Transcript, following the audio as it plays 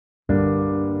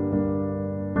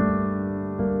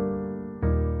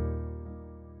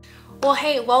Well,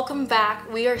 hey, welcome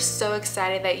back. We are so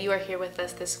excited that you are here with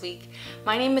us this week.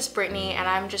 My name is Brittany, and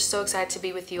I'm just so excited to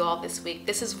be with you all this week.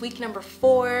 This is week number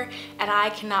 4, and I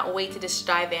cannot wait to just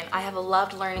dive in. I have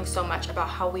loved learning so much about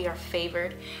how we are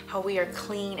favored, how we are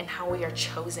clean, and how we are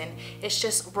chosen. It's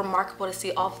just remarkable to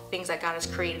see all the things that God has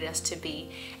created us to be,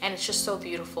 and it's just so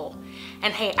beautiful.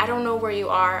 And hey, I don't know where you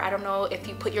are. I don't know if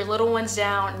you put your little ones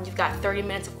down and you've got 30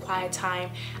 minutes of quiet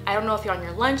time. I don't know if you're on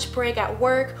your lunch break at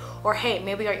work, or hey,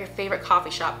 maybe you're at your favorite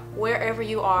coffee shop. Wherever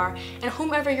you are and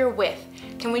whomever you're with,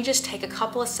 can we just take a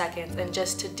couple of seconds and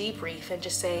just to debrief and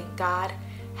just say, God,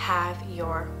 have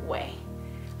your way.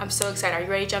 I'm so excited. Are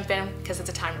you ready to jump in? Because it's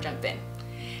a time to jump in.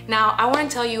 Now, I want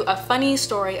to tell you a funny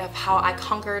story of how I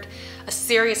conquered a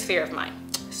serious fear of mine.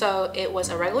 So it was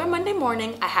a regular Monday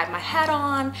morning. I had my hat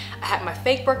on, I had my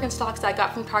fake Birkenstocks that I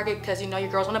got from Target because you know your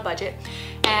girl's on a budget,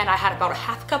 and I had about a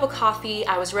half cup of coffee.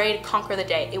 I was ready to conquer the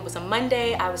day. It was a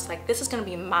Monday. I was like, this is gonna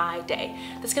be my day.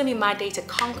 This is gonna be my day to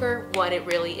conquer what it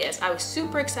really is. I was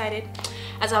super excited.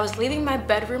 As I was leaving my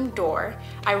bedroom door,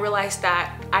 I realized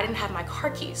that I didn't have my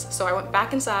car keys. So I went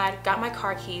back inside, got my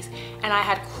car keys, and I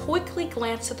had quickly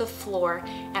glanced to the floor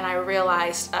and I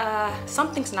realized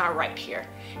something's not right here.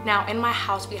 Now in my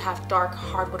house, we have dark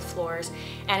hardwood floors,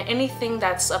 and anything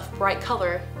that's of bright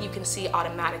color, you can see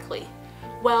automatically.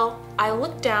 Well, I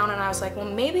looked down and I was like, well,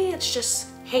 maybe it's just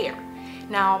hair.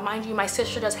 Now, mind you, my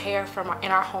sister does hair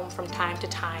in our home from time to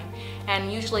time,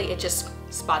 and usually it just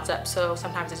spots up, so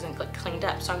sometimes it doesn't get cleaned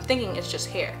up. So I'm thinking it's just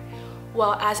hair.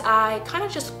 Well, as I kind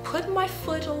of just put my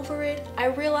foot over it, I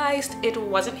realized it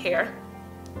wasn't hair,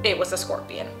 it was a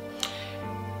scorpion.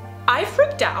 I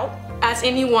freaked out, as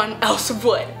anyone else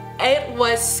would. It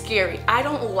was scary. I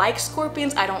don't like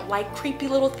scorpions. I don't like creepy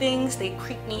little things. They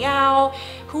creep me out.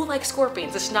 Who likes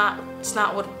scorpions? It's not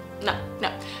what,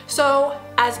 no. So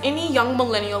as any young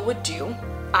millennial would do,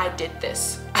 I did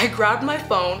this. I grabbed my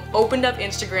phone, opened up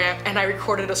Instagram, and I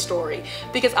recorded a story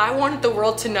because I wanted the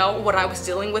world to know what I was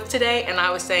dealing with today, and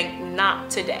I was saying, not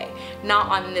today, not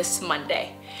on this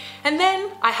Monday. And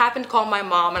then I happened to call my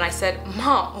mom and I said,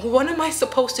 Mom, what am I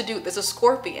supposed to do? There's a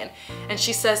scorpion. And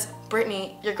she says,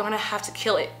 Brittany, you're gonna have to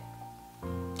kill it.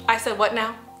 I said, what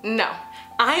now? No,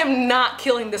 I am not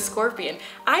killing the scorpion.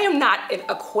 I am not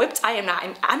equipped. I'm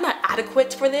not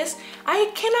adequate for this.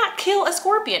 I cannot kill a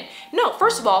scorpion. No,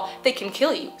 first of all, they can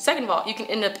kill you. Second of all, you can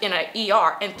end up in an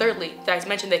ER. And thirdly, as I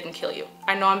mentioned, they can kill you.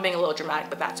 I know I'm being a little dramatic,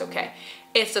 but that's okay.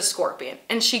 It's a scorpion.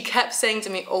 And she kept saying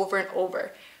to me over and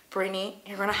over, Brittany,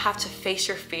 you're gonna have to face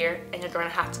your fear and you're gonna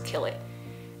have to kill it.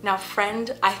 Now,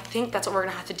 friend, I think that's what we're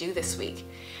gonna have to do this week.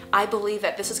 I believe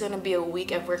that this is gonna be a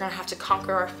week of we're gonna have to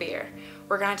conquer our fear.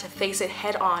 We're going to face it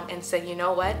head on and say, you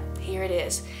know what? Here it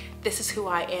is. This is who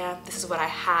I am. This is what I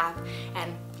have,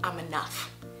 and I'm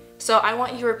enough. So I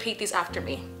want you to repeat these after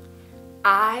me.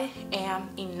 I am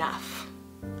enough.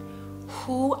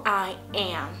 Who I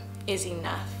am is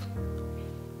enough.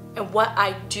 And what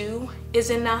I do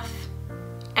is enough.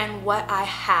 And what I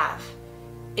have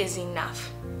is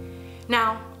enough.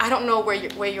 Now, I don't know where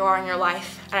you are in your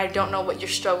life, and I don't know what you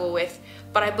struggle with,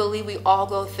 but I believe we all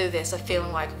go through this of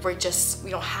feeling like we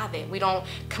don't have it. We don't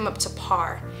come up to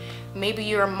par. Maybe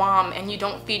you're a mom and you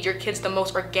don't feed your kids the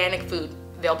most organic food.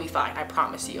 They'll be fine, I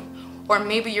promise you. Or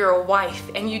maybe you're a wife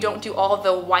and you don't do all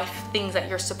the wife things that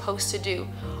you're supposed to do.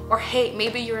 Or hey,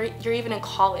 maybe you're even in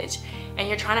college and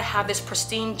you're trying to have this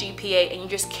pristine GPA and you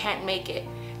just can't make it.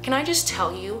 Can I just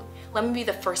tell you, let me be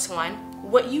the first one,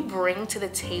 what you bring to the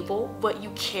table, what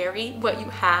you carry, what you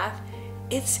have,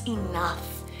 it's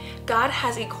enough. God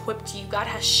has equipped you, God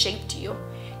has shaped you.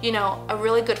 You know, a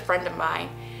really good friend of mine,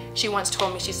 she once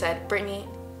told me, she said, Brittany,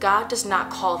 God does not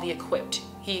call the equipped,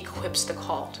 He equips the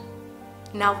called.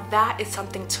 Now that is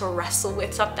something to wrestle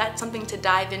with, that's something to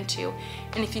dive into.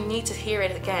 And if you need to hear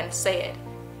it again, say it.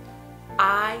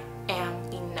 I am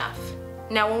enough.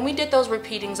 Now, when we did those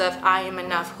repeatings of I am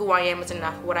enough, who I am is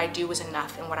enough, what I do is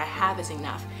enough, and what I have is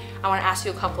enough, I want to ask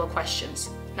you a couple of questions.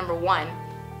 Number 1,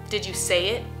 did you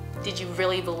say it? Did you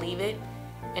really believe it?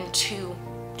 And 2,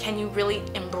 can you really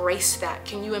embrace that?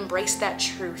 Can you embrace that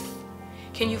truth?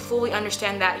 Can you fully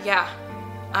understand that, yeah,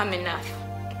 I'm enough?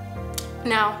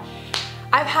 Now,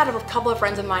 I've had a couple of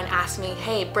friends of mine ask me,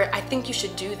 hey, Britt, I think you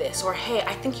should do this, or hey,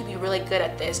 I think you'd be really good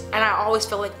at this. And I always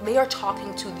feel like they are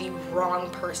talking to the wrong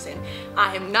person.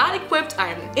 I am not equipped, I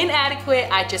am inadequate,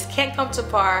 I just can't come to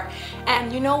par.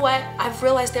 And you know what? I've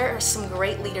realized there are some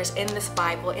great leaders in this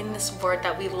Bible, in this word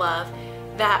that we love,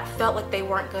 that felt like they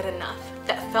weren't good enough,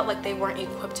 that felt like they weren't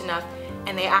equipped enough,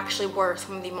 and they actually were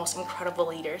some of the most incredible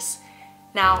leaders.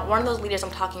 Now, one of those leaders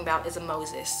I'm talking about is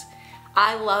Moses.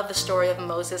 I love the story of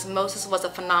Moses. Moses was a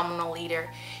phenomenal leader.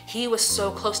 He was so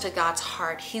close to God's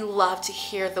heart. He loved to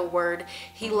hear the word.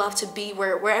 He loved to be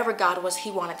wherever God was,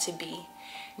 he wanted to be.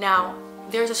 Now,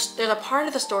 there's a part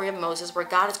of the story of Moses where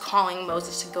God is calling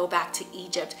Moses to go back to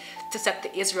Egypt to set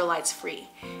the Israelites free.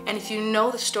 And if you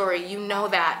know the story, you know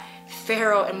that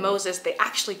Pharaoh and Moses, they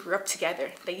actually grew up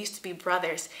together. They used to be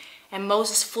brothers. And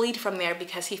Moses fled from there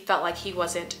because he felt like he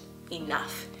wasn't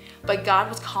enough. But God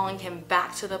was calling him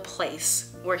back to the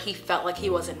place where he felt like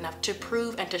he wasn't enough, to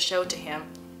prove and to show to him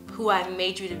who I've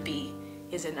made you to be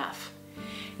is enough.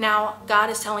 Now,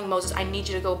 God is telling Moses, I need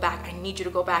you to go back. I need you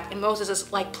to go back. And Moses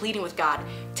is like pleading with God,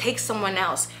 take someone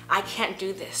else. I can't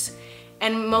do this.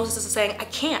 And Moses is saying, I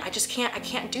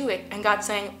can't do it. And God's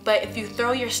saying, but if you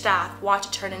throw your staff, watch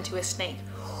it turn into a snake.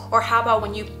 Or how about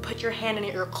when you put your hand in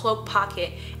your cloak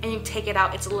pocket and you take it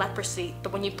out, it's leprosy.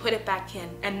 But when you put it back in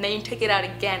and then you take it out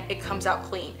again, it comes out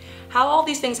clean. How all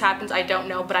these things happens, I don't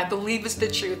know, but I believe it's the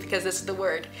truth because this is the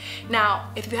word.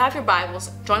 Now, if you have your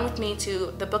Bibles, join with me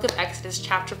to the book of Exodus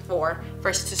chapter 4,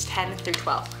 verses 10 through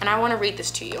 12. And I want to read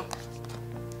this to you.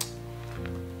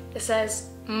 It says,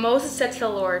 Moses said to the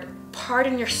Lord,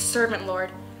 pardon your servant,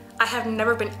 Lord. I have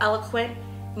never been eloquent,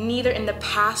 neither in the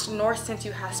past nor since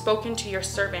you have spoken to your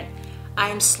servant. I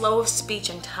am slow of speech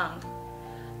and tongue.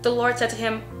 The Lord said to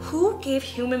him, who gave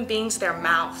human beings their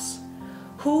mouths?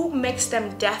 Who makes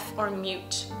them deaf or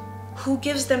mute? Who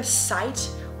gives them sight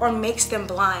or makes them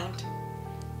blind?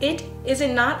 Is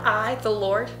it not I, the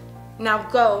Lord? Now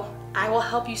go, I will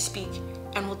help you speak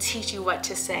and will teach you what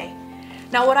to say.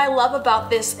 Now, what I love about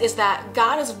this is that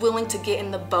God is willing to get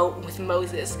in the boat with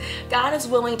Moses. God is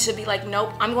willing to be like,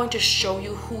 nope, I'm going to show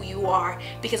you who you are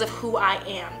because of who I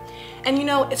am. And you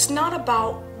know, it's not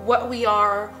about what we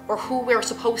are or who we're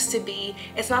supposed to be.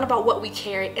 It's not about what we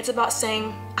carry. It's about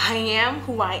saying, I am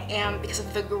who I am because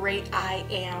of the great I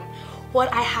am.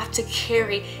 What I have to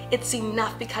carry, it's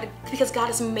enough because God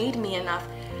has made me enough.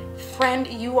 Friend,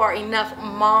 you are enough.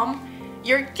 Mom,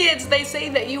 your kids, they say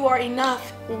that you are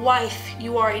enough. Wife,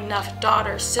 you are enough.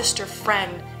 Daughter, sister,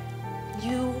 friend,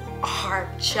 you are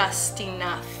just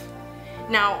enough.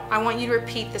 Now, I want you to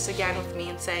repeat this again with me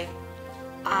and say,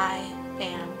 I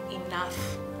am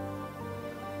enough.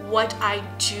 What I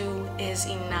do is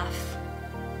enough.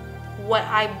 What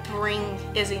I bring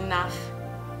is enough.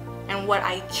 And what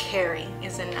I carry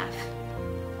is enough.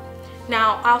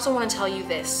 Now, I also want to tell you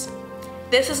this.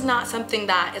 This is not something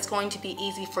that is going to be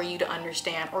easy for you to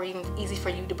understand or even easy for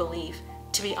you to believe.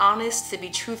 To be honest, to be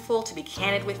truthful, to be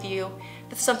candid with you,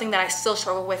 this is something that I still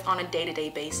struggle with on a day-to-day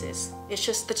basis. It's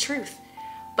just the truth.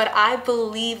 But I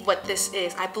believe what this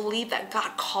is. I believe that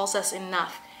God calls us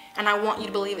enough, and I want you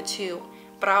to believe it too.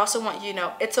 But I also want you to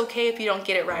know it's okay if you don't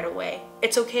get it right away.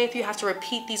 It's okay if you have to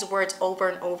repeat these words over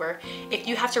and over. If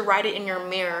you have to write it in your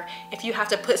mirror, if you have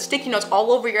to put sticky notes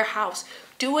all over your house,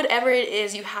 do whatever it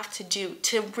is you have to do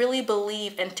to really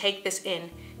believe and take this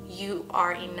in. You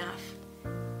are enough.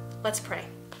 Let's pray.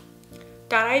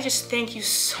 God, I just thank you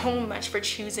so much for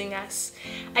choosing us.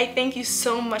 I thank you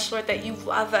so much, Lord, that you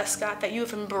love us, God, that you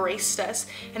have embraced us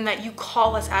and that you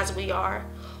call us as we are.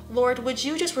 Lord, would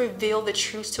you just reveal the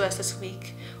truths to us this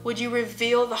week? Would you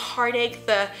reveal the heartache,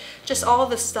 just all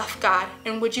the stuff, God,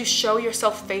 and would you show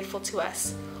yourself faithful to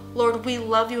us? Lord, we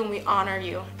love you and we honor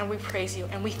you and we praise you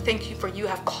and we thank you for you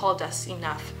have called us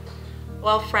enough.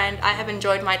 Well, friend, I have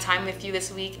enjoyed my time with you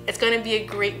this week. It's going to be a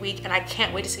great week and I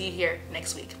can't wait to see you here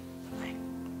next week.